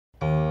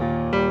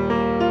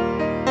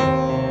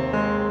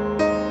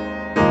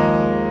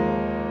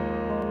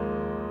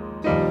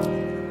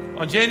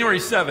On January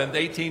 7th,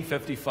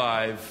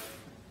 1855,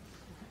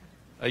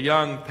 a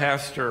young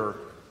pastor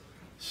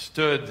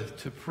stood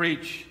to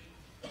preach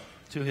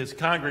to his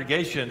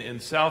congregation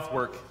in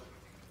Southwark,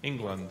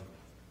 England.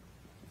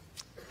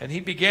 And he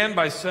began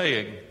by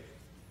saying,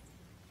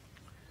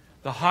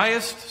 "The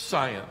highest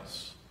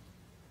science,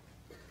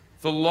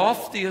 the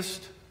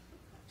loftiest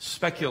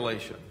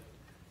speculation,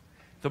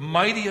 the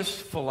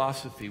mightiest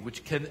philosophy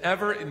which can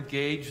ever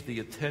engage the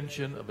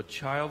attention of a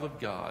child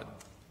of God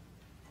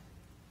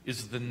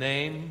is the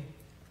name,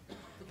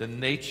 the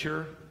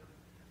nature,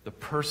 the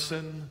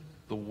person,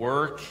 the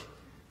work,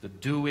 the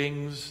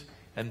doings,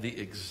 and the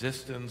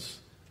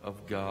existence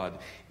of God.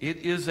 It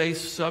is a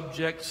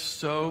subject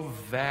so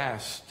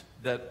vast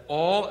that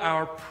all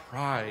our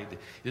pride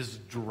is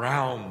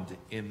drowned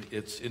in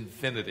its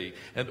infinity,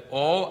 and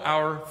all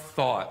our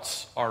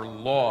thoughts are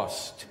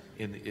lost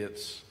in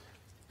its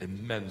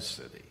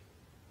immensity."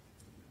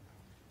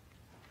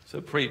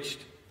 So preached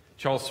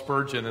Charles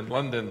Spurgeon in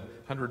London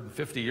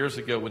 150 years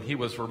ago when he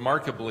was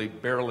remarkably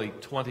barely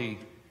 20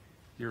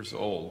 years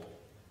old.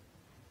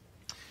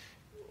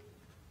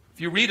 If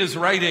you read his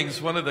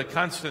writings, one of the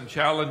constant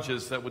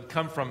challenges that would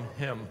come from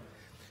him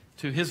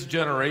to his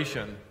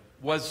generation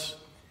was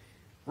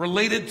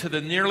related to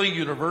the nearly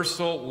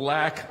universal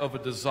lack of a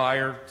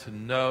desire to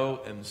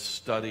know and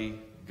study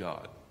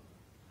God.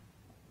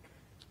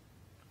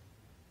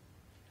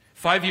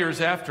 5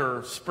 years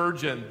after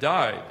Spurgeon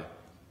died,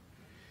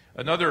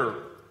 another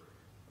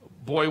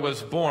boy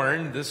was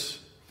born. This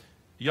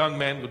young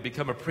man would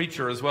become a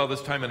preacher as well,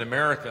 this time in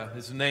America.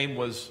 His name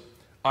was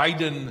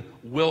Iden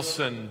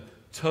Wilson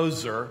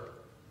Tozer.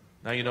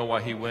 Now you know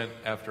why he went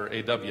after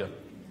A.W.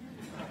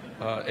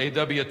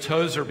 A.W.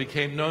 Tozer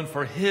became known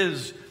for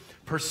his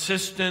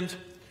persistent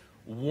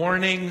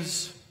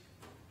warnings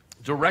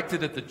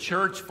directed at the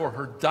church for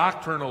her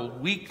doctrinal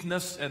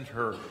weakness and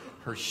her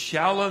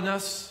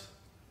shallowness.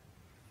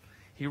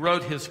 He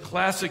wrote his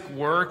classic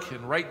work,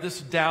 and write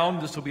this down.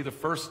 This will be the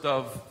first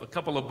of a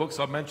couple of books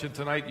I'll mention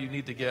tonight you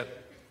need to get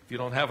if you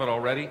don't have it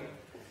already.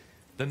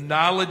 The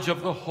Knowledge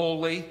of the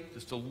Holy,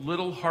 just a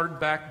little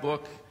hardback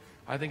book.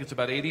 I think it's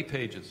about 80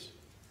 pages.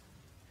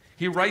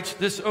 He writes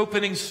this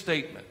opening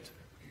statement: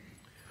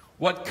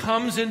 "What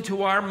comes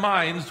into our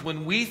minds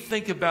when we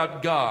think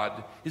about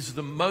God is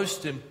the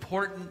most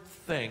important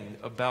thing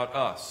about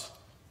us."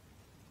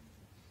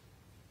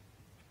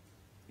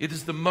 It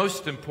is the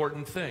most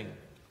important thing.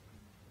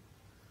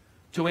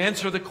 To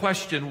answer the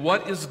question,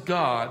 what is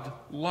God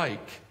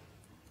like?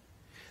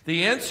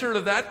 The answer to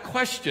that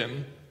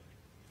question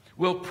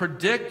will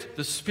predict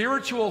the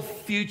spiritual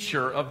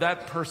future of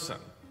that person,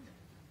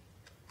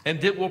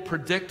 and it will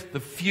predict the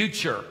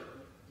future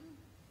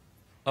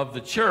of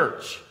the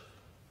church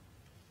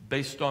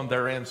based on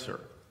their answer.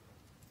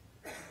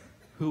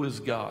 Who is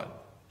God?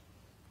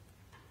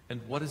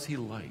 And what is He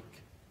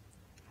like?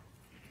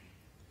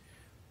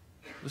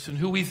 Listen,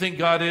 who we think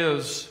God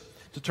is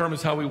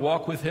determines how we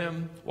walk with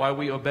Him, why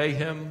we obey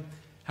Him,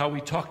 how we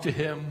talk to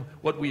Him,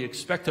 what we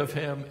expect of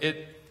Him.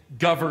 It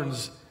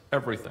governs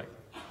everything.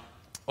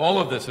 All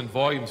of this, in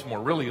volumes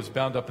more, really is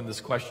bound up in this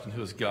question,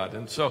 who is God?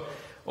 And so,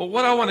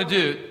 what I want to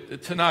do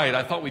tonight,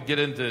 I thought we'd get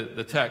into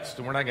the text,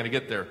 and we're not going to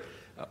get there.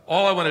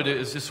 All I want to do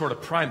is just sort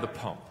of prime the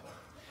pump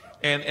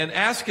and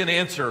ask and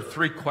answer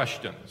three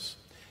questions.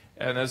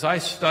 And as I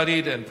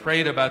studied and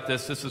prayed about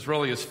this, this is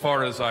really as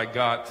far as I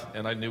got,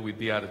 and I knew we'd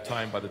be out of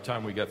time by the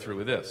time we got through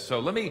with this. So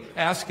let me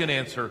ask and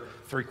answer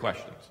three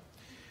questions.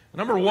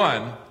 Number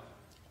one,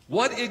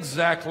 what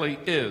exactly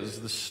is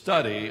the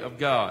study of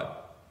God?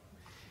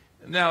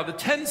 Now, the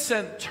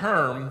 10-cent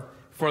term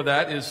for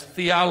that is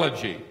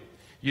theology.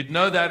 You'd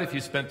know that if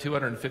you spent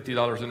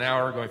 $250 an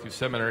hour going through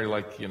seminary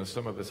like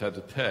some of us had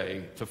to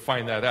pay to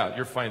find that out.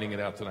 You're finding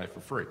it out tonight for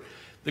free.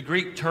 The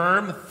Greek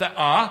term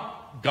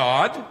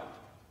God,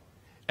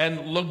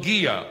 and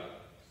logia,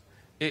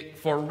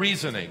 for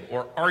reasoning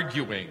or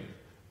arguing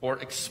or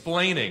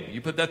explaining. You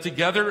put that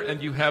together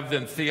and you have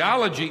then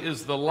theology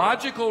is the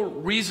logical,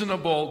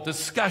 reasonable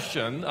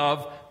discussion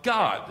of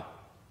God.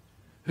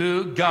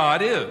 Who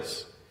God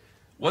is.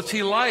 What's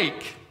He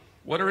like?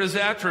 What are His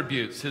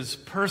attributes, His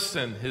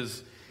person,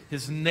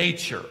 His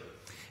nature?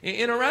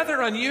 In a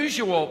rather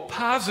unusual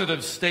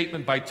positive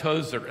statement by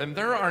Tozer, and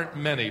there aren't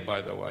many,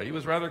 by the way. He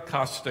was rather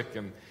caustic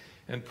and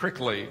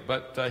prickly,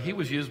 but he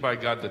was used by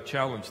God to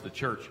challenge the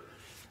church.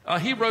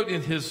 He wrote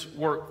in his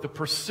work, The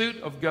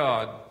Pursuit of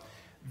God,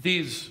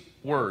 these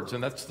words,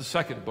 and that's the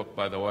second book,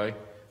 by the way,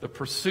 The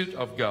Pursuit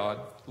of God,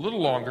 a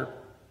little longer.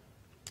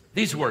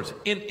 These words,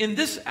 in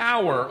this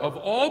hour of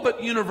all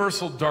but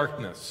universal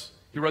darkness,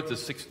 he wrote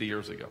this 60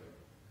 years ago,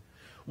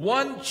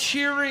 one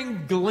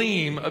cheering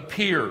gleam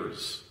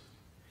appears.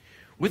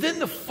 Within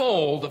the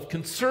fold of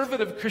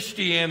conservative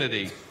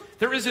Christianity,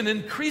 there is an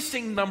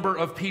increasing number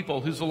of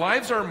people whose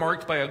lives are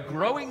marked by a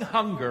growing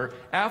hunger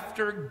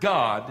after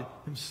God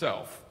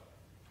Himself.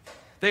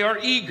 They are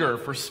eager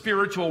for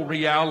spiritual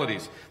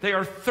realities. They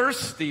are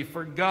thirsty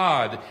for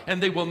God,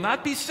 and they will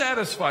not be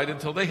satisfied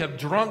until they have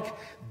drunk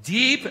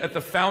deep at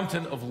the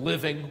fountain of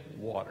living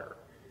water.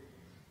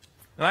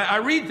 And I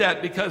read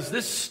that because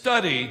this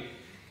study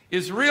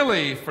is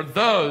really for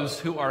those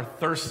who are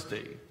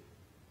thirsty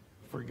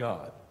for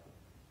God,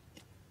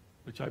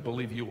 which I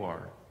believe you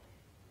are,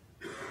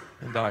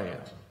 and I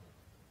am.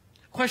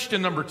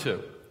 Question number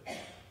 2.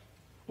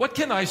 What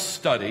can I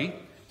study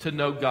to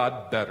know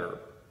God better?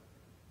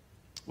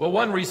 Well,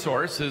 one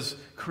resource is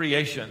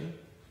creation,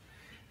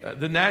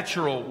 the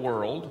natural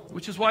world,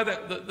 which is why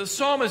the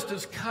psalmist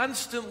is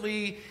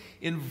constantly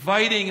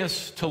inviting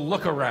us to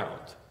look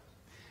around,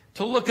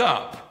 to look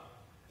up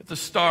at the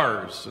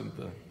stars and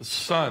the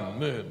sun,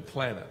 moon,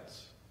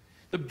 planets,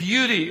 the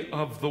beauty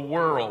of the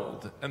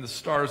world and the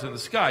stars in the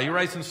sky. He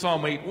writes in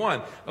Psalm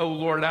 8:1, "O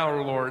Lord,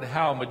 our Lord,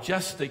 how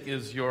majestic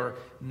is your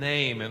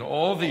name in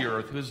all the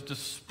earth, who has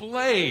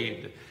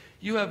displayed,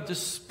 you have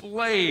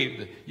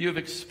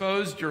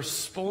exposed your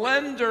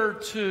splendor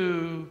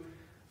to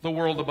the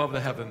world above the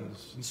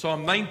heavens." In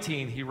Psalm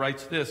 19, he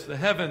writes this, "The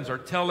heavens are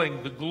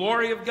telling the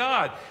glory of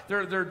God."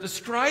 They're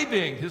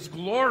describing his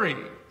glory,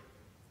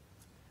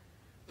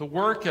 the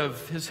work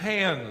of his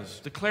hands,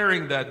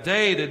 declaring that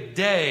day to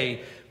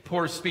day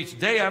pours speech,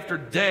 day after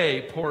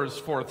day pours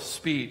forth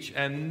speech,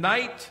 and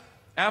night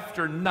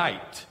after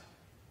night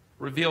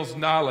reveals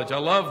knowledge. I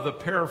love the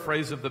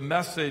paraphrase of the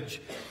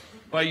Message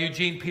by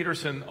Eugene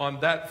Peterson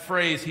on that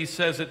phrase. He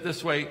says it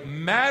this way: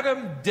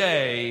 "Madam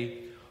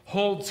Day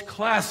holds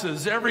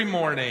classes every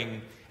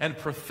morning, and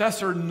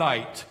Professor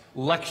Night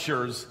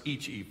lectures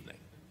each evening."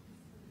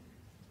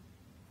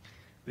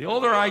 The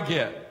older I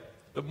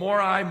get, the more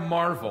I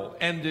marvel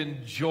and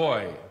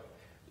enjoy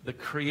the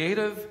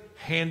creative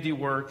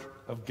handiwork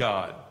of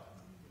God.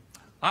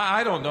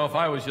 I don't know if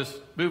I was just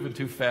moving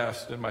too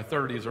fast in my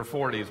 30s or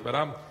 40s, but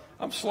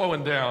I'm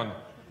slowing down,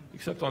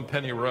 except on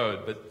Penny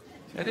Road. But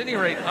at any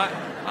rate,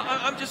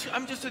 I'm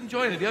just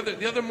enjoying it.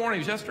 The other morning,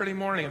 it was yesterday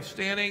morning, I'm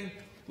standing in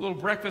a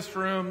little breakfast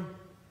room,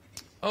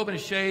 open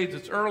shades,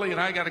 it's early, and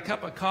I got a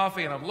cup of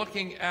coffee, and I'm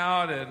looking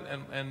out,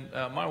 and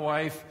my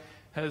wife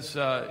has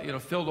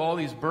filled all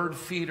these bird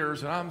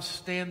feeders, and I'm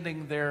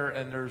standing there,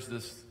 and there's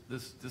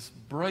this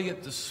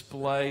brilliant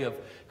display of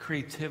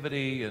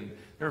creativity, and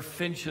there are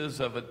finches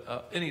of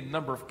any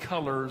number of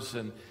colors,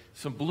 and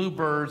some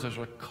bluebirds, there's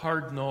a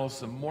cardinal,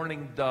 some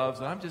mourning doves,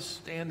 and I'm just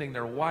standing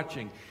there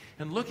watching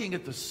and looking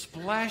at the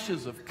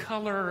splashes of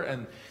color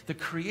and the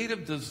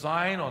creative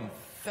design on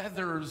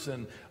feathers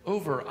and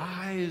over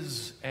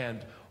eyes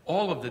and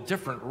all of the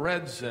different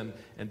reds and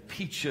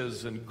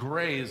peaches and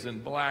grays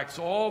and blacks,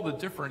 all the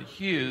different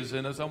hues.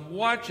 And as I'm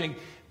watching,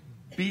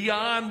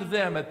 beyond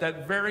them at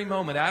that very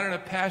moment, out in a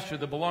pasture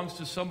that belongs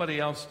to somebody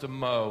else to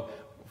mow,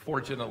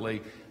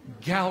 fortunately,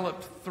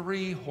 galloped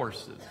 3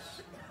 horses.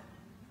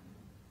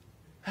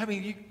 I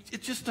mean,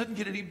 it just doesn't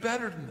get any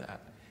better than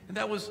that. And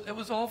that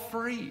was all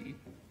free.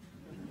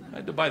 I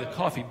had to buy the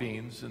coffee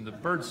beans and the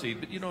birdseed,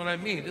 but you know what I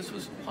mean. This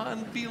was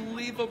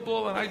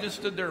unbelievable, and I just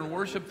stood there and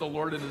worshiped the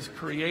Lord in his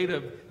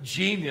creative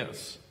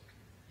genius.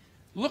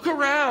 Look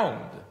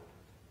around.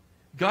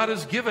 God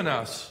has given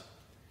us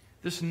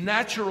this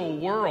natural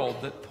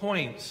world that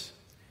points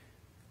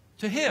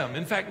to him.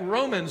 In fact,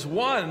 Romans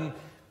 1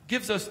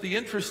 gives us the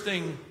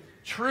interesting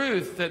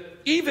truth that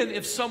even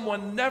if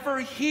someone never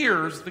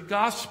hears the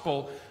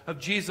gospel of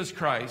Jesus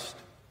Christ,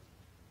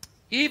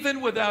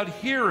 even without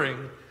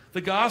hearing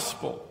the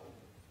gospel,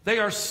 they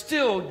are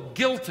still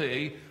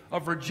guilty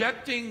of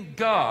rejecting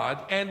God,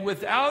 and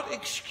without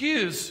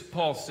excuse,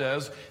 Paul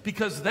says,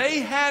 because they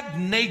had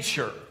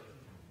nature.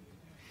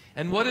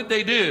 And what did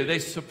they do? They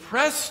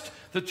suppressed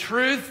the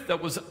truth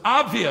that was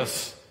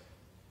obvious.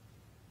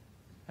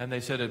 And they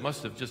said it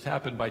must have just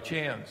happened by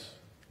chance,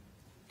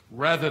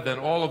 rather than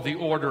all of the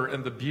order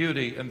and the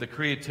beauty and the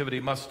creativity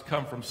must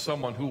come from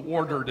someone who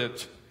ordered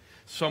it,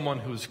 someone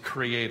who's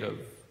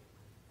creative.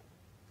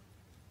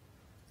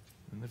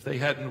 And if they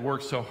hadn't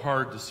worked so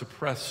hard to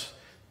suppress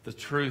the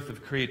truth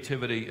of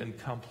creativity and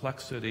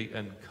complexity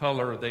and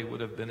color, they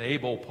would have been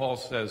able, Paul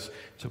says,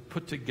 to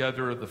put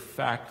together the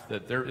fact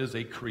that there is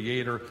a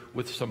creator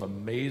with some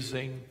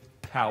amazing,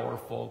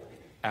 powerful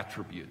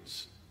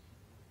attributes.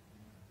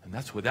 And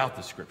that's without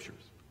the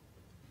scriptures.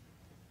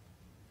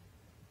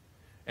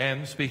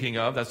 And speaking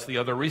of, that's the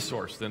other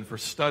resource then for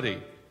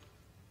study.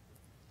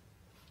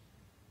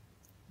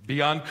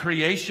 Beyond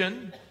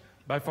creation,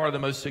 by far the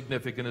most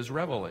significant is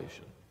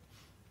revelation.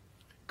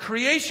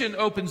 Creation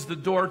opens the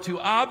door to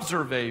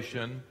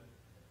observation.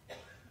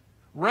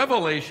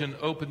 Revelation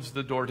opens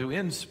the door to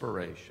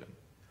inspiration.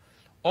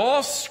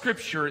 All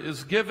Scripture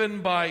is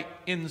given by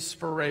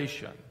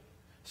inspiration.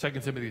 2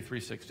 Timothy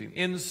 3:16.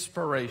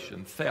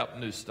 Inspiration,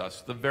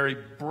 theopneustos, the very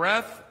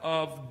breath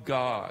of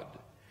God.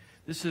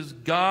 This is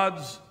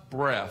God's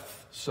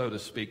breath, so to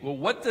speak. Well,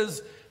 what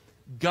does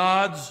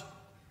God's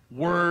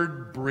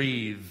Word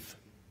breathe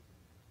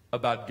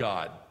about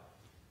God?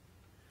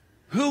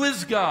 Who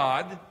is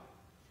God?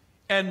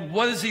 And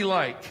what is he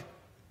like?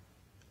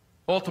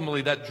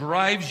 Ultimately, that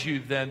drives you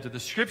then to the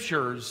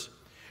Scriptures,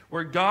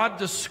 where God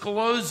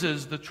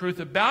discloses the truth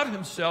about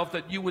himself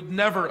that you would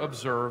never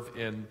observe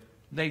in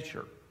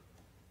nature.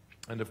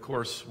 And of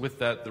course, with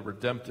that, the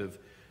redemptive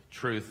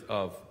truth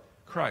of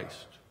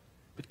Christ.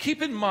 But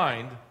keep in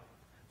mind,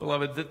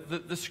 beloved,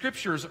 that the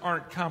Scriptures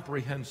aren't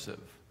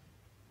comprehensive.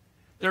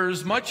 There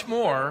is much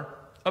more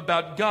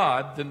about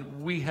God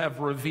than we have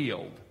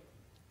revealed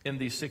in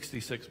these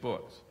 66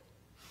 books.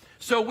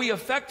 So we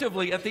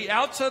effectively, at the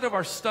outset of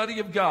our study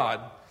of God,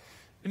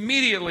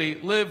 immediately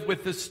live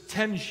with this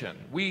tension.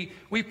 We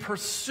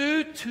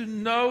pursue to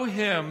know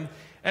Him,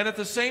 and at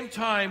the same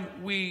time,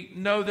 we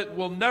know that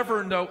we'll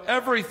never know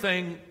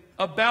everything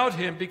about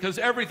Him because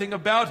everything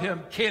about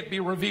Him can't be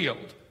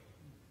revealed.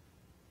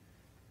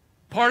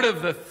 Part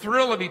of the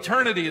thrill of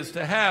eternity is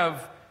to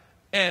have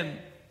an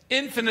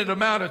infinite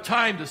amount of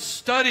time to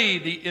study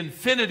the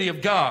infinity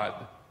of God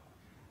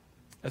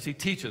as He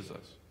teaches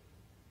us.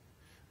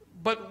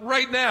 But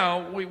right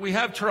now, we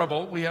have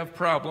trouble. We have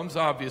problems,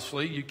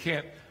 obviously. You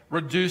can't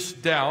reduce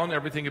down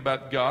everything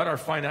about God. Our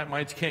finite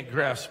minds can't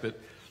grasp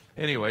it.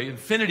 Anyway,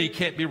 infinity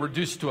can't be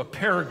reduced to a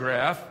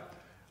paragraph.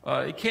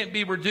 It can't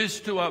be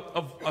reduced to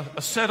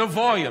a set of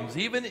volumes,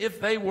 even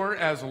if they were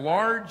as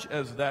large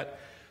as that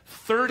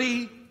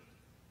 30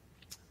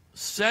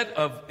 set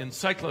of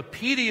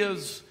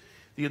encyclopedias,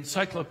 the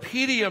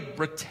Encyclopedia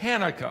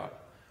Britannica,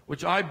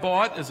 which I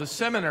bought as a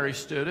seminary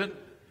student.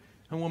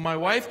 And when my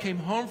wife came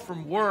home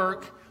from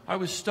work, I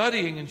was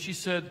studying, and she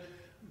said,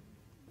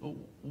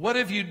 "What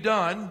have you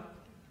done?"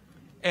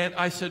 And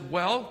I said,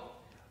 "Well,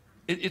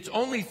 it's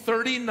only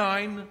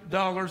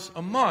 $39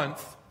 a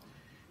month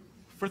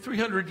for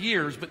 300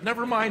 years, but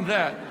never mind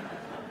that.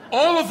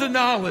 All of the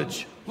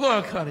knowledge,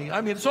 look, honey,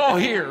 I mean, it's all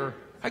here.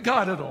 I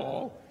got it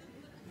all."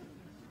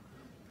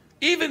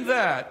 Even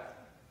that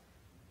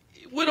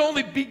would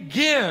only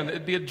begin,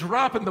 it'd be a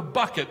drop in the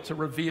bucket to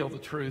reveal the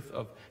truth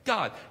of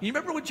God. You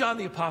remember what John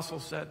the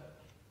Apostle said?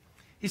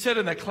 He said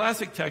in that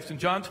classic text in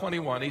John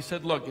 21, he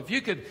said, look, if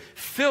you could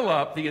fill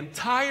up the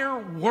entire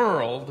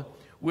world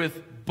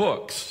with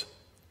books,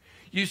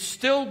 you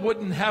still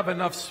wouldn't have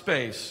enough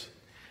space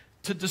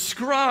to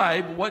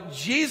describe what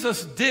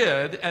Jesus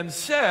did and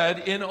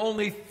said in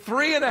only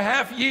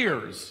 3.5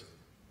 years.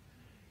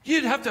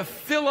 You'd have to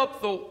fill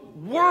up the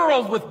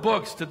world with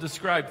books to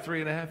describe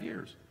 3.5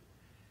 years.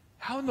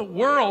 How in the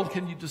world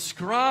can you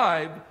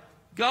describe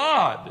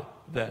God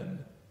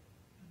then?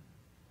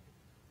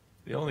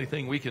 The only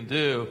thing we can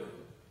do,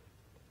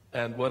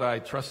 and what I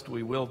trust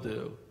we will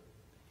do,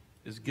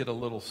 is get a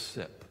little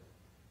sip,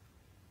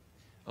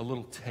 a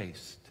little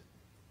taste.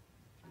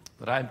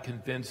 But I'm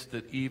convinced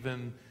that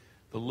even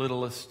the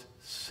littlest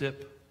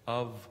sip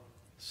of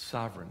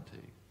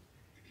sovereignty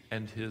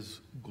and His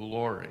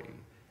glory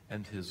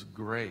and His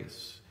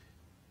grace,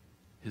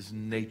 His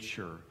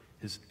nature,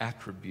 His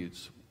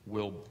attributes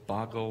will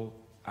boggle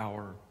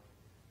our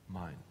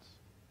minds.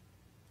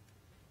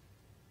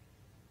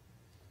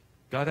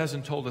 God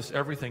hasn't told us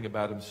everything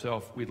about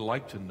Himself we'd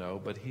like to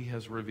know, but He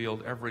has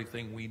revealed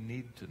everything we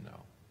need to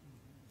know,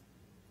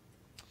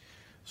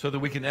 so that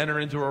we can enter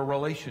into a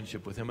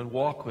relationship with Him and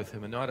walk with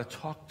Him and know how to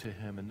talk to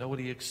Him and know what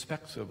He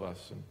expects of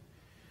us and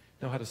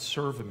know how to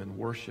serve Him and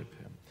worship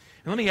Him.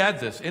 And let me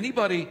add this.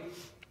 Anybody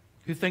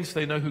who thinks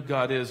they know who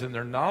God is and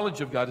their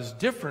knowledge of God is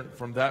different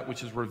from that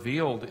which is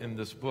revealed in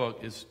this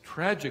book is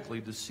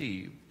tragically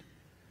deceived.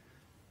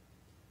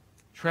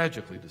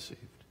 Tragically deceived.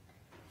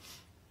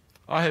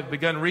 I have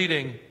begun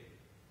reading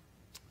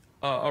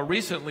a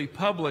recently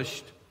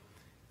published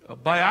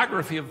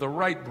biography of the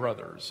Wright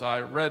brothers. I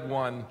read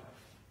one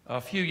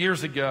a few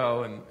years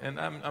ago, and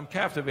I'm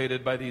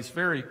captivated by these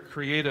very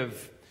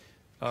creative,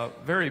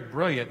 very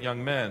brilliant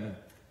young men.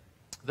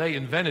 They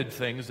invented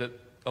things that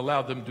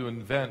allowed them to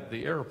invent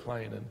the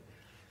airplane. And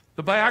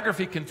the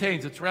biography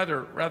contains, it's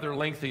rather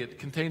lengthy, it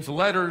contains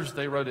letters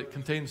they wrote, it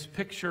contains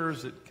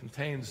pictures, it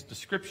contains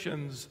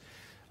descriptions,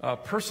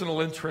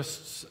 personal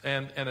interests,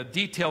 and a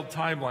detailed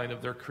timeline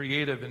of their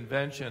creative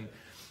invention.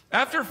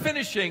 After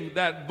finishing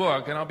that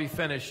book, and I'll be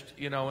finished,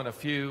 in a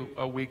few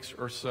weeks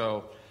or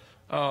so,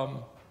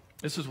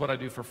 this is what I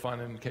do for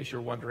fun. In case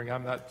you're wondering,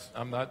 I'm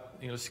not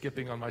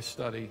skipping on my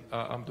study.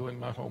 I'm doing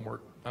my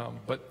homework.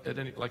 But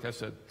like I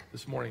said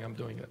this morning, I'm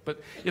doing it.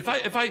 But if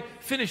I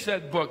finish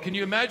that book, can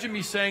you imagine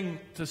me saying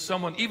to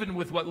someone, even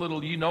with what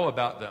little you know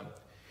about them,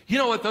 you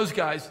know what, those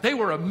guys, they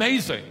were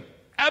amazing,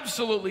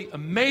 absolutely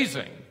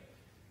amazing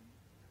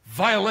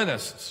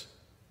violinists,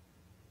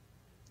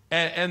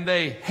 and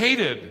they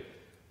hated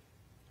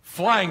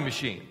flying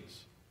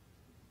machines.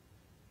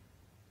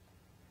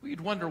 Well,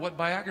 you'd wonder what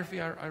biography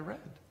I read.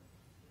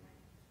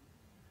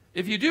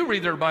 If you do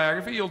read their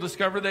biography, you'll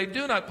discover they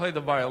do not play the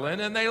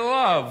violin, and they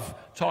love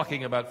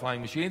talking about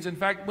flying machines. In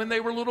fact, when they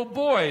were little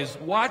boys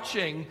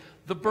watching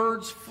the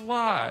birds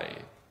fly,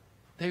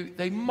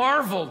 they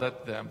marveled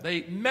at them.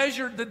 They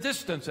measured the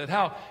distance at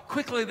how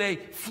quickly they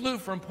flew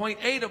from point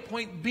A to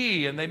point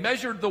B, and they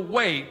measured the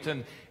weight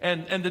and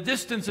the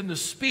distance and the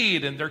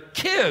speed, and their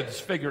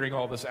kids figuring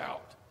all this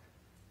out.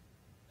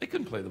 They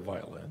couldn't play the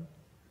violin.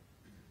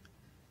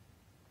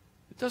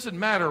 It doesn't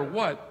matter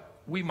what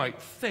we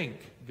might think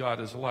God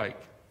is like.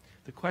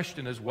 The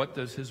question is, what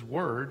does His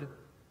Word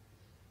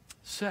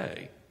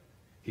say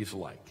He's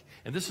like?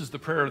 And this is the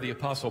prayer of the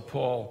Apostle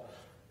Paul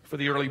For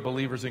the early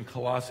believers in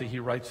Colossae, he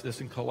writes this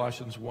in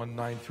Colossians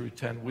 1:9 through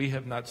 10. We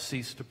have not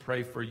ceased to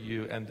pray for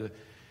you and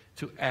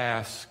to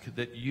ask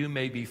that you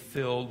may be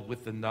filled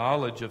with the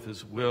knowledge of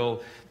his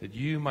will, that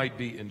you might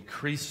be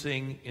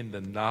increasing in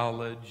the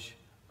knowledge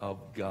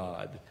of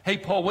God. Hey,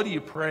 Paul, what are you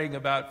praying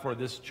about for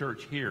this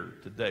church here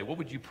today? What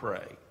would you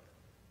pray?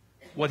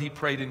 What he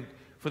prayed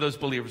for those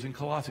believers in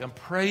Colossae. I'm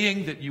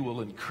praying that you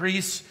will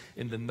increase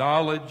in the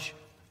knowledge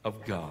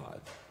of God.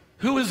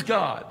 Who is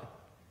God?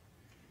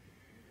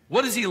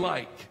 What is he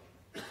like?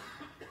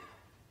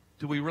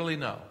 Do we really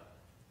know?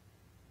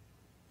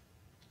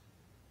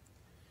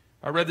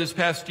 I read this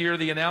past year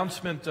the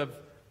announcement of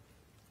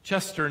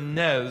Chester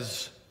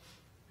Nez,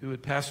 who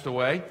had passed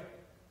away.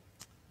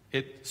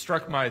 It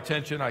struck my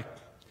attention. I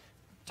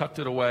tucked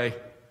it away.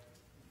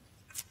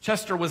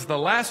 Chester was the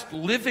last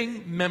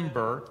living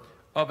member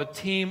of a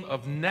team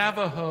of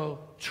Navajo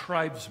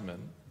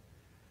tribesmen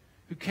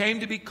who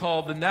came to be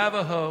called the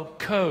Navajo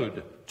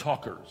Code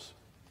Talkers.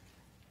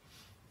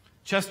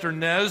 Chester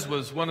Nez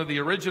was one of the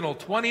original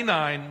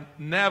 29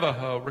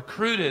 Navajo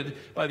recruited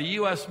by the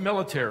U.S.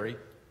 military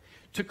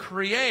to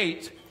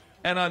create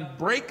an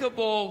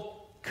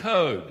unbreakable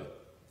code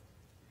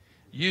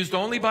used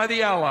only by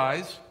the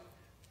Allies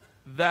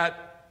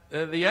that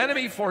the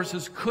enemy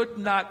forces could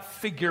not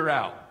figure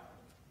out.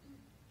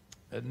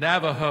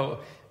 Navajo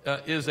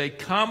is a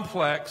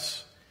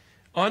complex,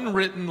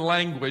 unwritten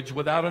language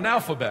without an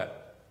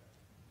alphabet.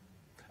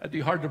 That'd be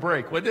hard to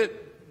break, wouldn't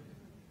it?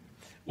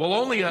 Well,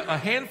 only a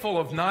handful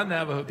of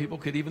non-Navajo people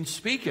could even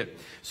speak it.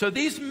 So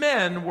these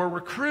men were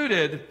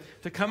recruited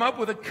to come up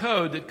with a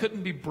code that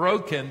couldn't be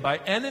broken by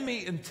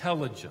enemy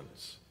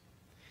intelligence.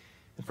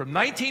 And from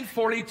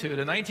 1942 to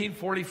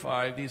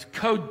 1945, these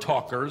code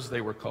talkers,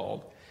 they were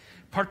called,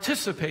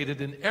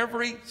 participated in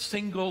every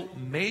single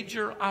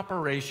major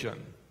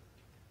operation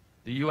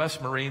the U.S.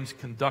 Marines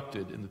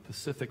conducted in the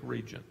Pacific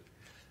region.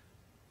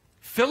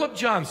 Philip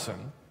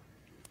Johnson,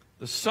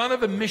 the son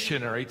of a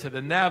missionary to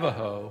the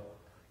Navajo,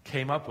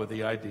 came up with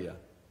the idea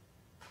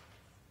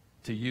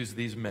to use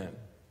these men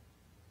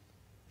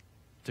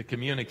to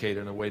communicate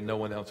in a way no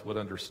one else would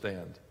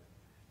understand.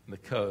 And the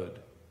code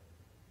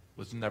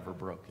was never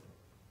broken.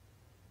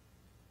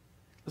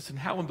 Listen,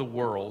 how in the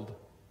world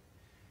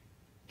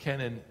can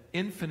an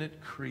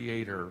infinite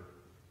creator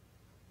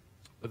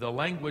with a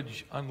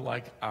language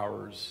unlike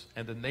ours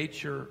and a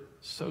nature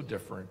so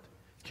different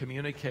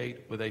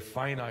communicate with a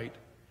finite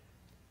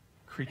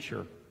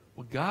creature?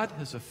 Well, God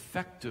has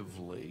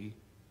effectively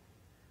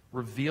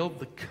revealed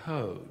the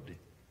code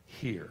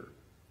here.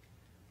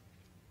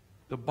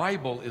 The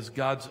Bible is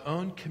God's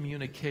own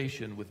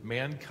communication with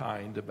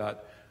mankind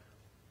about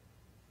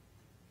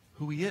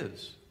who he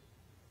is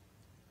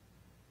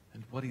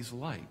and what he's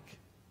like.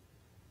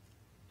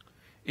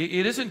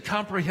 It isn't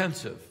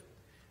comprehensive,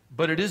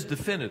 but it is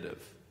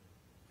definitive.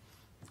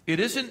 It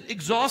isn't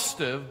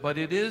exhaustive, but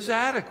it is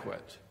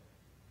adequate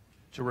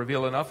to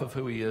reveal enough of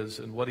who he is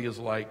and what he is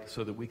like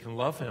so that we can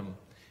love him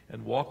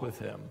and walk with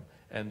him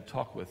and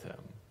talk with him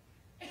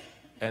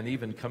and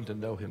even come to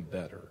know him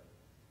better.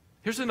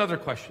 Here's another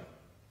question.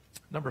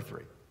 Number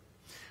 3.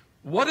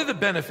 What are the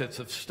benefits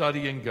of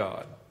studying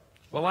God?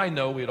 Well, I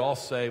know we'd all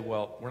say,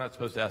 well, we're not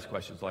supposed to ask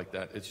questions like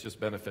that. It's just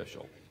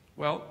beneficial.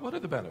 Well, what are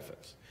the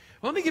benefits?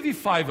 Well, let me give you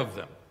 5 of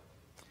them.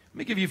 Let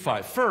me give you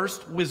 5.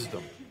 First,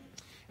 wisdom.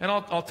 And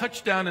I'll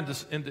touch down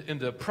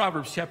into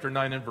Proverbs chapter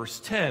 9 and verse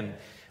 10.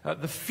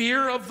 The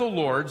fear of the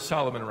Lord,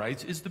 Solomon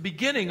writes, is the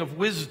beginning of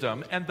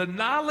wisdom, and the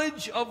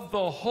knowledge of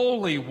the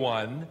Holy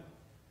One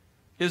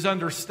is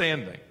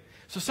understanding.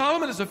 So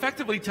Solomon is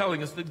effectively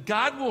telling us that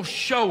God will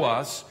show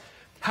us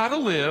how to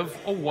live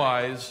a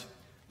wise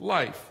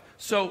life.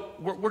 So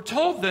we're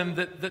told then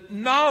that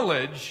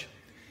knowledge,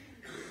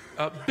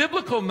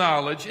 biblical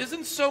knowledge,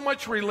 isn't so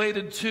much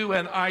related to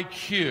an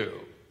IQ.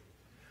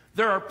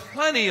 There are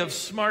plenty of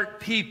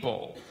smart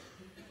people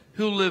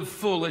who live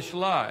foolish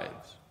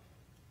lives.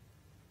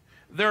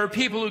 There are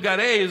people who got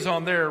A's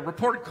on their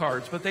report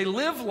cards, but they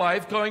live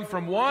life going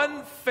from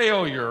one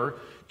failure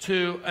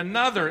to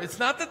another. It's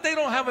not that they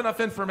don't have enough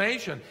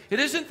information. It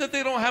isn't that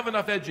they don't have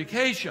enough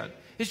education.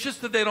 It's just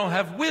that they don't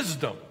have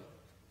wisdom.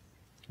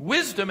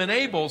 Wisdom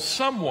enables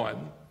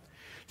someone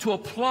to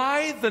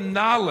apply the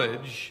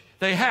knowledge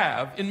they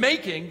have in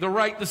making the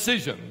right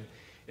decision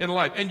in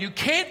life. And you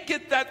can't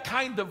get that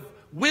kind of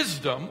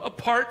wisdom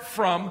apart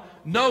from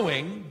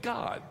knowing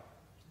God.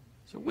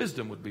 So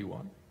wisdom would be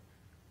one.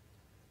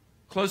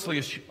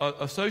 Closely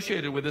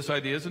associated with this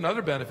idea is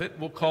another benefit.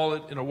 We'll call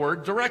it, in a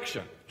word,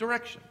 direction.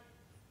 Direction.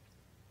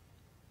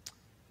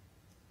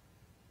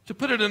 To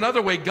put it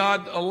another way,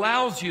 God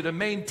allows you to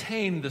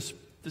maintain this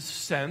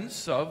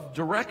sense of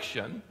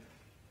direction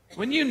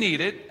when you need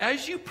it,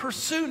 as you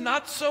pursue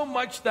not so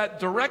much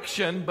that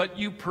direction, but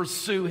you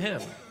pursue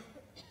him.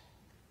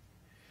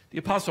 The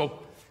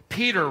Apostle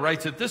Peter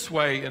writes it this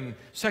way in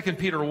 2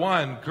 Peter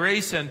 1,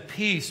 grace and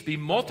peace be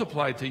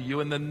multiplied to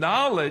you in the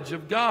knowledge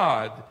of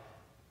God,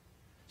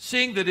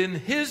 seeing that in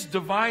his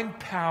divine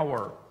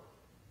power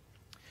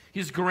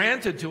he's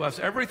granted to us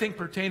everything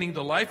pertaining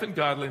to life and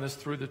godliness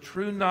through the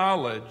true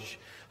knowledge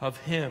of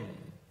Him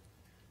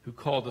who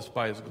called us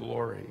by His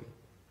glory.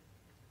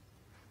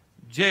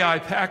 J.I.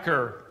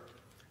 Packer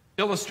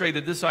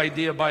illustrated this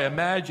idea by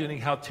imagining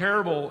how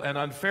terrible and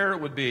unfair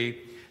it would be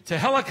to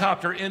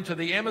helicopter into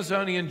the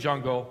Amazonian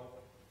jungle,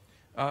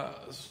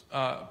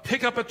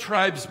 pick up a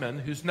tribesman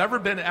who's never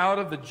been out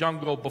of the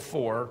jungle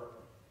before,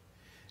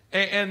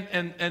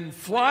 and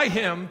fly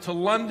him to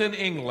London,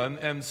 England,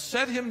 and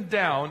set him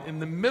down in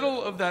the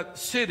middle of that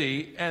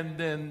city and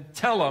then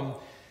tell him,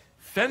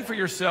 fend for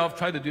yourself,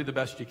 try to do the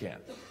best you can.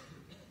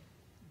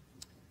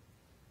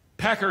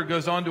 Packer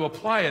goes on to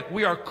apply it.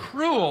 We are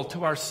cruel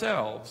to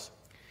ourselves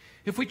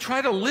if we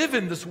try to live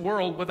in this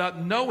world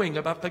without knowing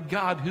about the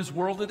God whose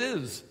world it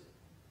is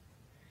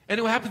and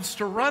who happens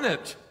to run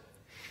it.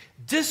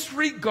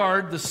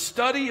 Disregard the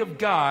study of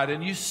God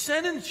and you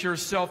sentence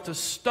yourself to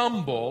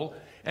stumble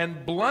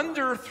and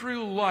blunder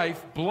through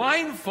life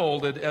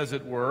blindfolded, as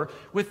it were,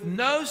 with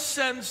no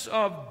sense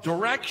of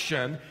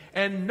direction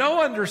and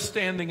no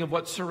understanding of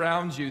what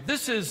surrounds you.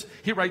 This is,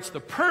 he writes,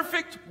 the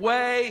perfect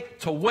way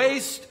to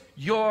waste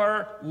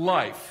your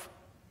life.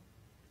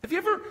 Have you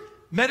ever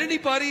met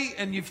anybody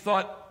and you've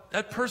thought,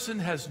 that person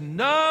has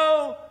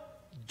no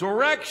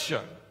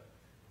direction?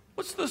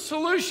 What's the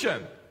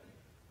solution?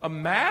 A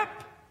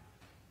map?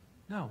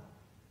 No.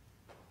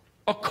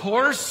 A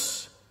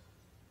course?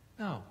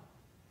 No.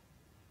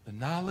 The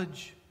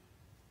knowledge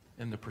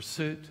and the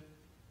pursuit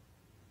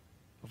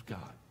of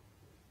God.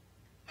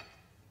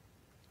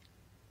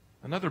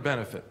 Another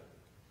benefit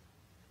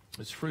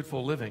is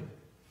fruitful living.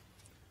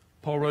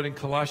 Paul wrote in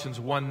Colossians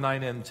 1,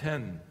 9 and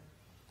 10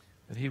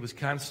 that he was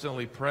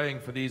constantly praying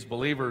for these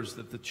believers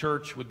that the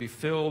church would be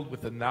filled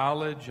with the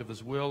knowledge of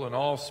his will and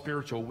all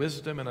spiritual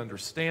wisdom and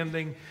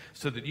understanding,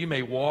 so that you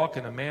may walk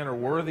in a manner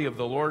worthy of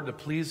the Lord, to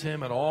please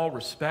him in all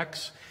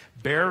respects,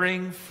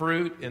 bearing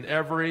fruit in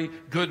every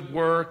good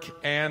work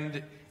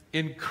and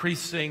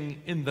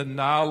increasing in the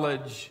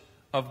knowledge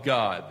of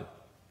God.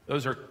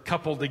 Those are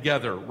coupled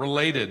together,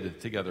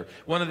 related together.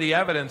 One of the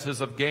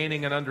evidences of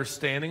gaining an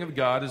understanding of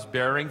God is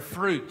bearing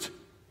fruit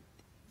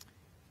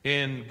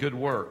in good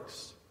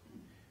works.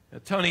 Now,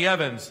 Tony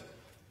Evans,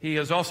 he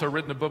has also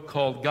written a book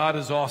called God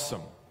is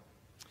Awesome.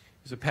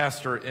 He's a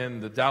pastor in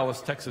the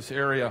Dallas, Texas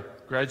area,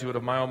 graduate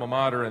of my alma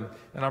mater, and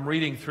I'm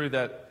reading through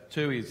that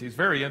too. He's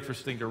very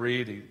interesting to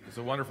read. He has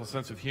a wonderful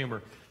sense of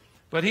humor.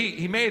 But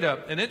he made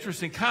an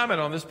interesting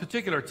comment on this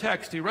particular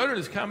text. He wrote in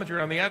his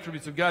commentary on the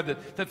attributes of God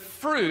that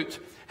fruit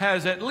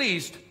has at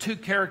least two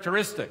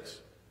characteristics.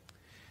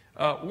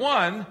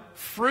 One,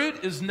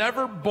 fruit is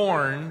never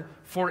born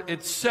for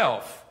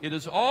itself. It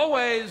is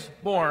always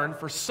born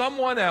for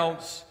someone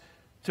else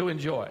to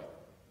enjoy.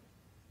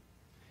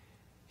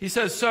 He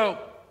says so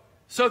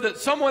that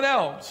someone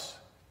else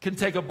can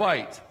take a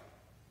bite.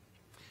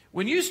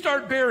 When you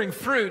start bearing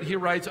fruit, he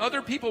writes,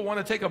 other people want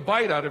to take a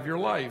bite out of your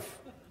life.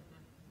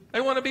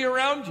 They want to be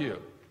around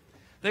you.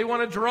 They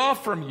want to draw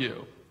from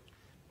you.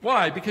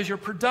 Why? Because you're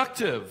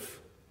productive.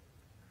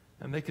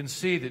 And they can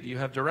see that you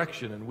have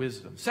direction and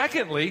wisdom.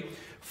 Secondly,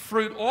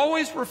 fruit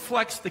always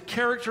reflects the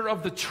character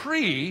of the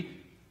tree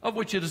of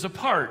which it is a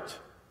part.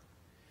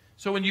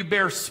 So when you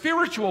bear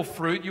spiritual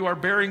fruit, you are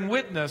bearing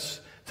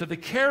witness to the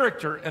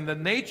character and the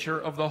nature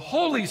of the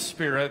Holy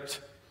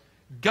Spirit,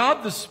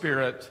 God the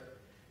Spirit,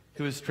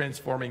 who is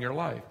transforming your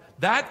life.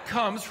 That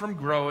comes from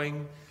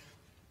growing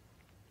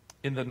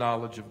in the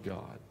knowledge of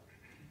God.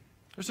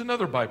 There's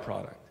another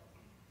byproduct.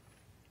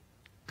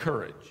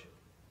 Courage.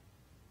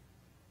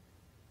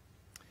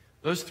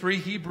 Those three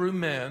Hebrew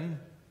men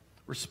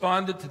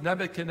responded to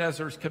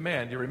Nebuchadnezzar's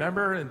command. You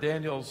remember in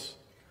Daniel's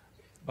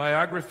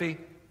biography?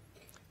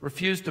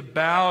 Refused to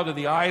bow to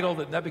the idol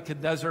that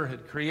Nebuchadnezzar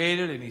had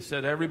created, and he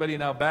said, everybody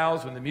now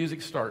bows when the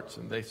music starts.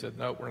 And they said,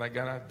 no, we're not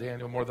gonna.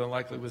 Daniel more than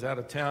likely was out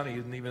of town. He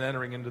isn't even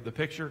entering into the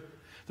picture.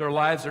 Their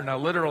lives are now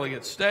literally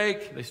at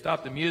stake. They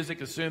stopped the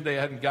music, assumed they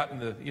hadn't gotten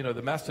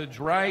the message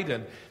right,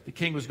 and the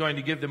king was going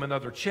to give them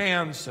another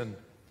chance and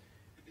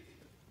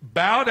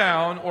bow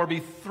down or be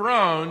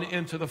thrown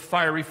into the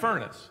fiery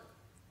furnace.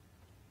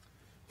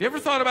 Have you ever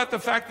thought about the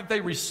fact that they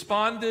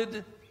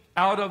responded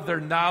out of their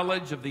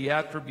knowledge of the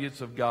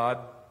attributes of God?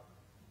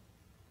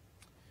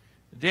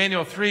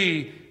 Daniel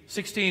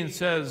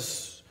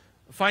 3:16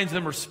 finds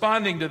them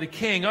responding to the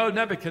king, "O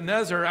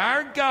Nebuchadnezzar,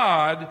 our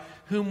God,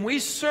 whom we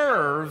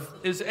serve,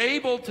 is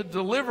able to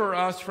deliver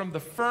us from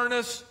the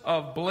furnace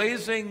of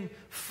blazing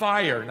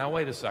fire." Now,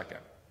 wait a second.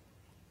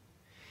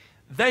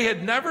 They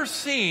had never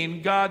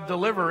seen God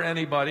deliver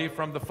anybody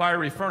from the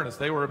fiery furnace.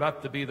 They were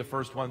about to be the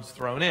first ones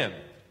thrown in.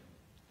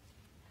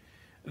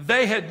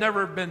 They had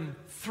never been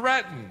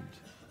threatened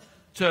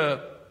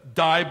to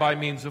die by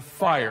means of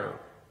fire.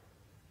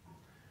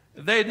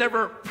 They had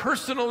never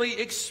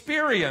personally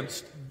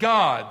experienced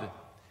God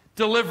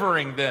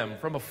delivering them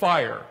from a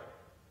fire.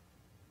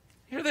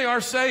 Here they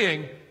are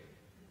saying,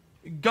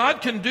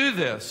 God can do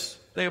this.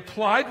 They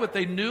applied what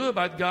they knew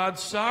about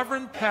God's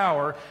sovereign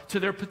power to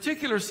their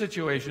particular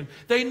situation.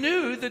 They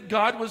knew that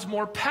God was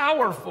more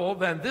powerful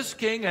than this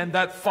king and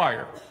that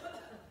fire.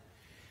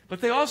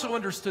 But they also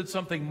understood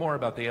something more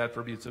about the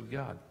attributes of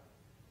God.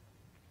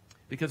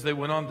 because they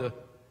went on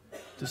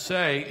to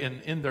say,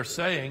 in their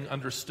saying,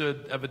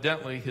 understood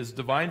evidently his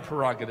divine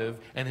prerogative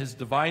and his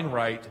divine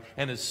right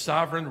and his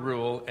sovereign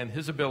rule and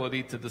his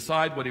ability to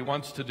decide what he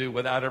wants to do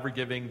without ever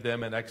giving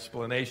them an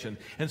explanation.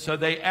 And so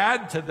they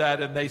add to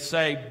that and they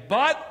say,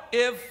 but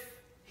if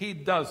he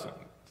doesn't,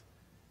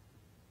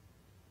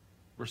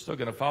 we're still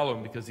going to follow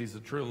him because he's a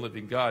true and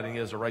living God and he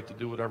has a right to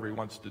do whatever he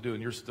wants to do,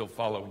 and you're still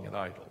following an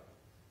idol.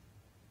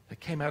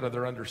 It came out of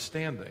their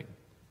understanding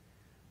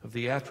of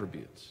the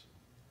attributes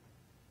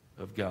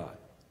of God.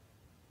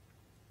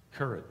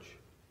 Courage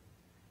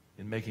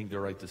in making the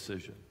right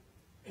decision.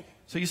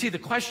 So you see, the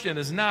question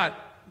is not,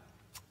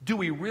 do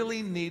we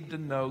really need to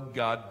know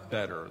God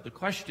better? The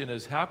question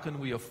is, how can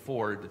we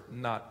afford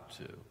not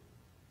to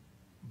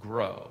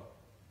grow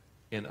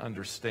in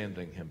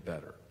understanding him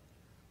better?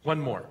 One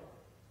more.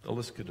 The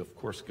list could, of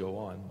course, go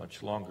on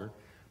much longer.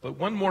 But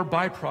one more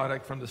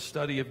byproduct from the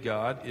study of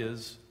God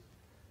is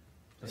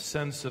a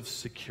sense of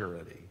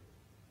security.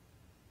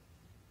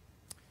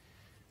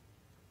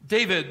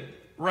 David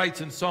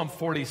writes in Psalm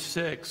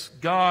 46,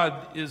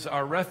 God is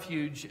our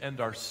refuge and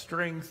our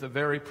strength, a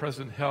very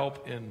present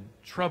help in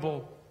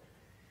trouble.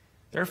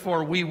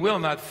 Therefore we will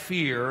not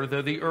fear,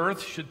 though the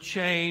earth should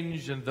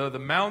change, and though the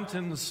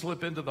mountains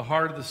slip into the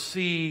heart of the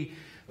sea,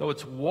 though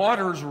its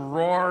waters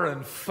roar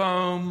and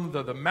foam,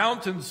 though the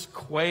mountains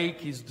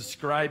quake. He's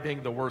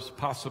describing the worst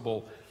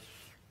possible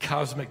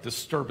cosmic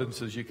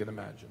disturbances you can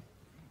imagine.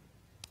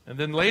 And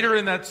then later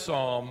in that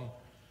psalm,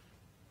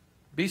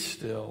 be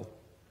still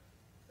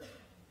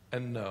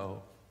and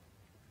know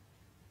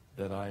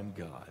that I am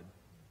God.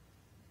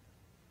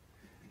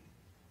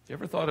 You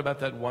ever thought about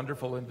that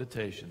wonderful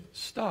invitation?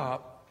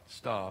 Stop,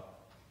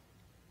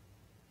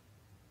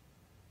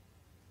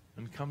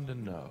 and come to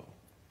know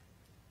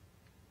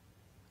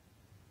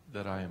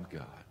that I am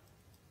God.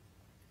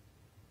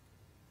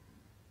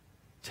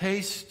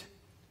 Taste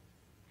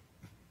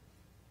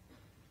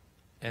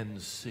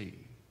and see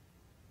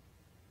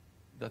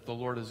that the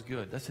Lord is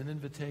good. That's an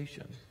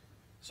invitation.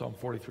 Psalm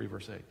 43,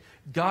 verse 8.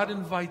 God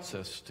invites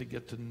us to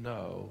get to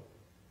know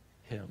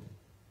him.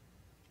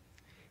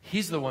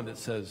 He's the one that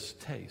says,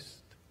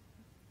 taste.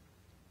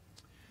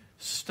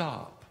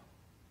 Stop.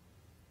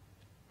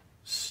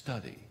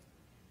 Study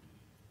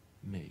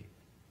me.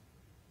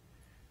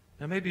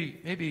 Now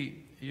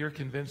maybe you're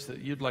convinced that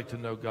you'd like to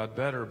know God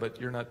better, but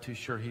you're not too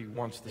sure he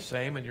wants the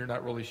same, and you're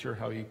not really sure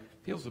how he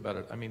feels about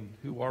it. I mean,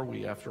 who are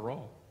we after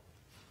all?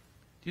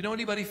 Do you know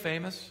anybody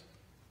famous?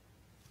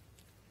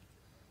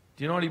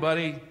 Do you know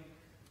anybody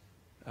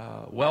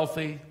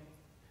wealthy?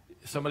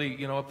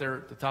 Somebody, up there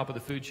at the top of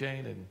the food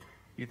chain, and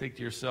you think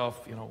to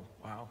yourself,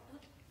 wow,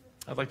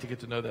 I'd like to get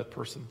to know that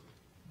person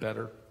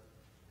better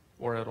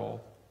or at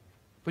all.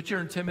 But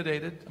you're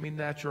intimidated. I mean,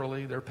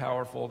 naturally, they're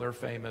powerful, they're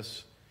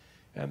famous,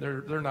 and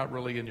they're not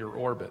really in your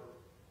orbit.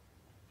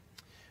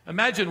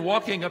 Imagine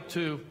walking up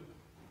to,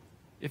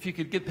 if you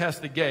could get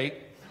past the gate,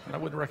 and I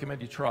wouldn't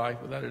recommend you try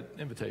without an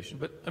invitation,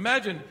 but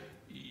imagine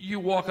you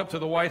walk up to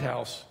the White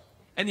House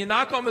and you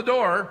knock on the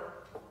door,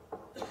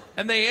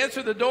 and they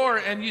answer the door,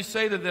 and you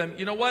say to them,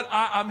 you know what,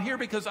 I'm here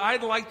because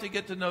I'd like to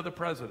get to know the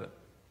president.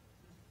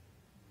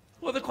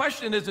 Well, the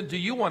question isn't, do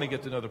you want to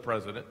get to know the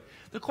president?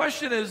 The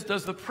question is,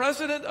 does the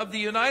president of the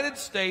United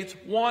States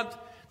want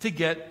to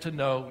get to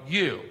know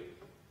you?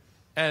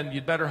 And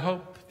you'd better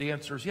hope the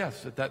answer is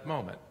yes at that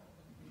moment.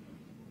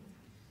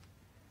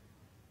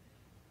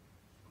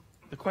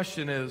 The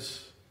question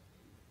is,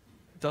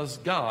 does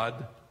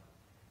God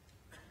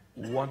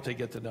want to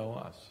get to know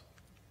us?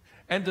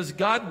 And does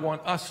God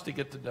want us to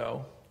get to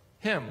know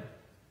him?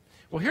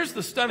 Well, here's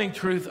the stunning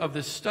truth of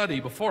this study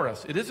before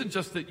us. It isn't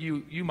just that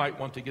you might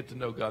want to get to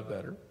know God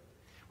better,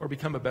 or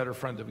become a better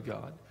friend of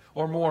God,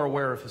 or more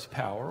aware of his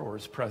power or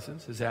his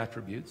presence, his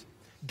attributes.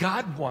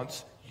 God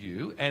wants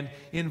you and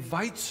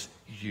invites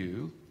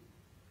you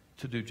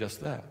to do just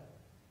that.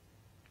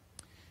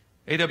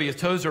 A.W.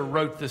 Tozer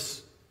wrote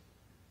this,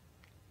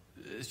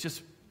 it's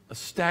just a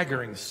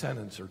staggering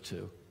sentence or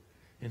two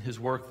in his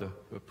work,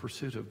 The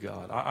Pursuit of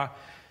God.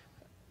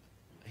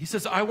 He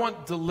says, I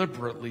want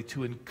deliberately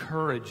to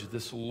encourage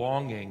this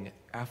longing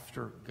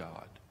after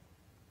God.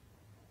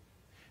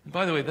 And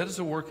by the way, that is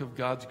a work of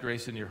God's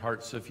grace in your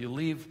heart. So if you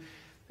leave,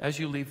 as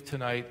you leave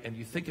tonight, and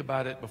you think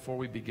about it before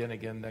we begin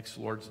again next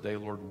Lord's Day,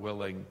 Lord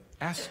willing,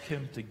 ask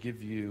him to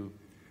give you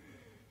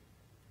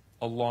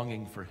a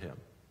longing for him.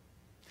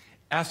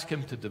 Ask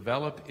him to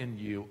develop in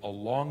you a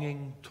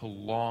longing to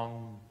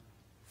long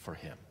for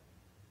him.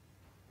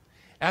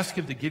 Ask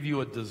him to give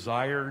you a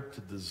desire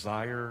to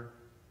desire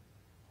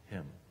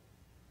him.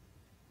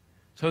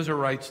 Tozer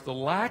writes, the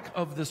lack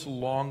of this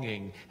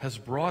longing has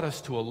brought us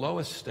to a low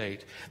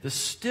estate. The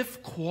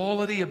stiff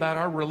quality about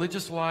our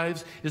religious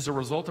lives is a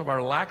result of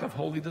our lack of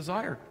holy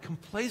desire.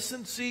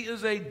 Complacency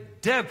is a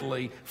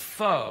deadly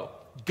foe.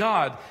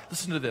 God,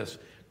 listen to this,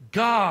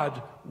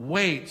 God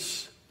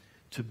waits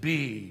to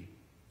be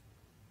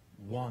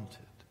wanted.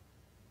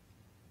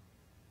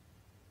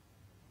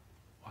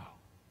 Wow.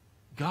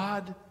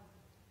 God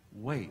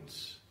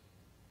waits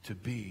to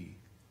be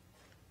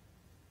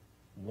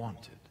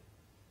wanted.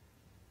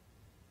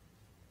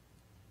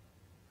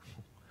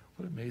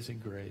 What amazing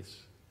grace.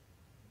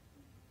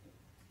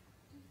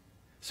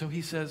 So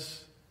he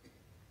says,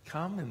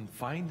 come and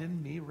find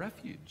in me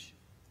refuge.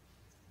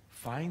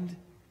 Find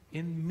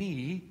in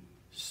me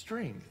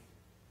strength.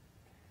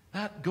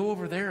 Not go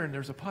over there and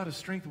there's a pot of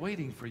strength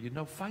waiting for you.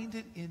 No, find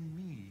it in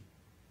me.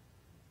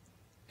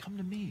 Come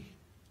to me.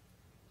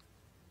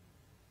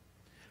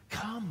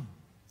 Come.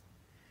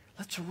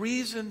 Let's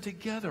reason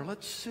together.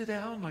 Let's sit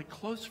down like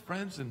close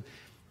friends and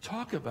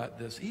talk about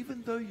this.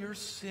 Even though your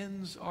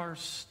sins are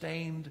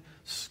stained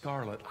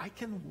scarlet, I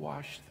can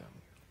wash them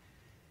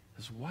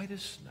as white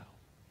as snow.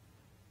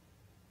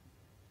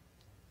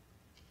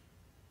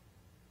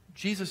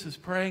 Jesus is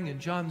praying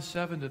in John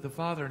 7 to the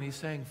Father, and he's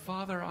saying,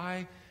 Father,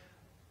 I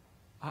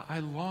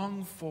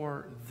long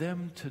for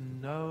them to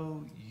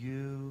know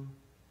you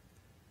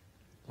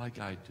like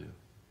I do.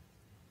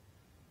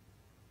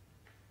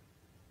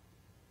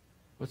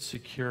 What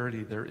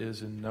security there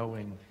is in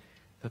knowing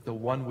that the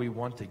one we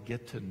want to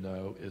get to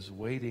know is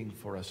waiting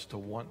for us to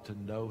want to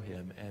know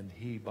him, and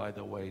he, by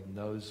the way,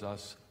 knows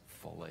us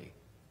fully.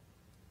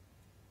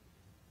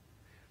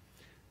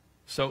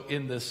 So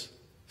in this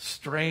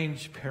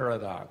strange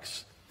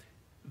paradox,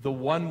 the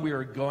one we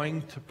are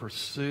going to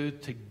pursue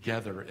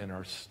together in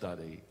our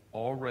study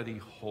already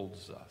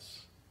holds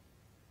us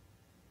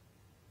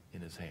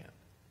in his hand.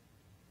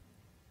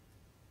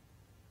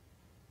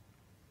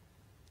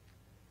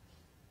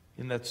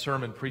 In that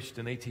sermon preached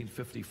in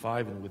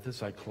 1855, and with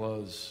this I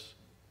close,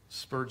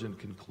 Spurgeon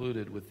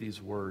concluded with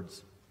these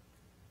words.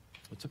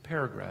 It's a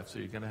paragraph, so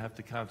you're going to have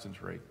to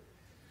concentrate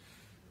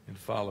in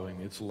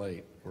following. It's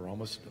late. We're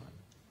almost done.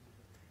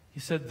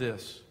 He said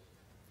this,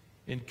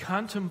 in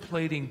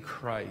contemplating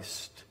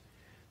Christ,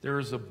 there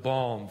is a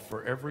balm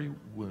for every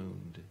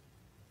wound.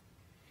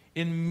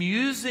 In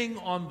musing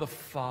on the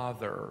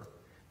Father,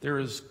 there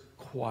is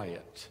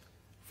quiet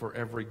for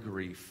every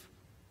grief.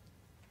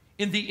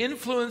 In the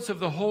influence of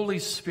the Holy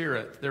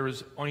Spirit, there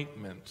is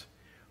ointment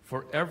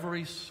for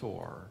every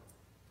sore.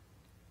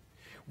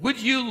 Would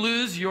you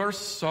lose your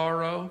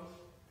sorrow?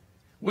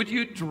 Would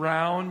you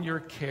drown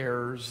your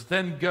cares?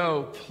 Then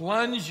go,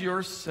 plunge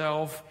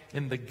yourself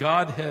in the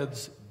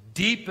Godhead's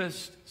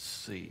deepest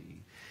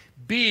sea.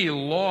 Be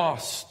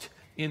lost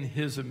in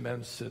his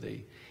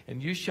immensity,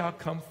 and you shall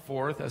come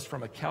forth as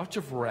from a couch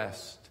of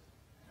rest,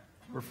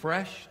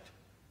 refreshed,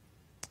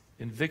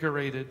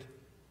 invigorated.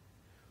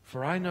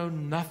 For I know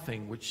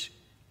nothing which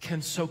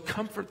can so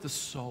comfort the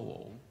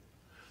soul,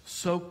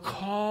 so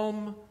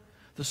calm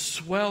the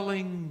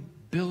swelling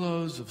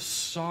billows of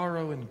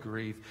sorrow and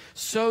grief,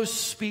 so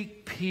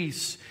speak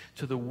peace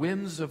to the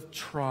winds of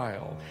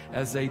trial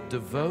as a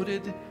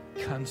devoted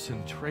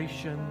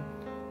concentration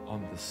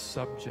on the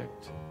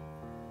subject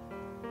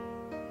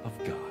of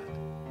God.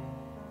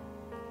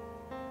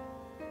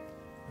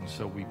 And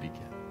so we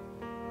begin.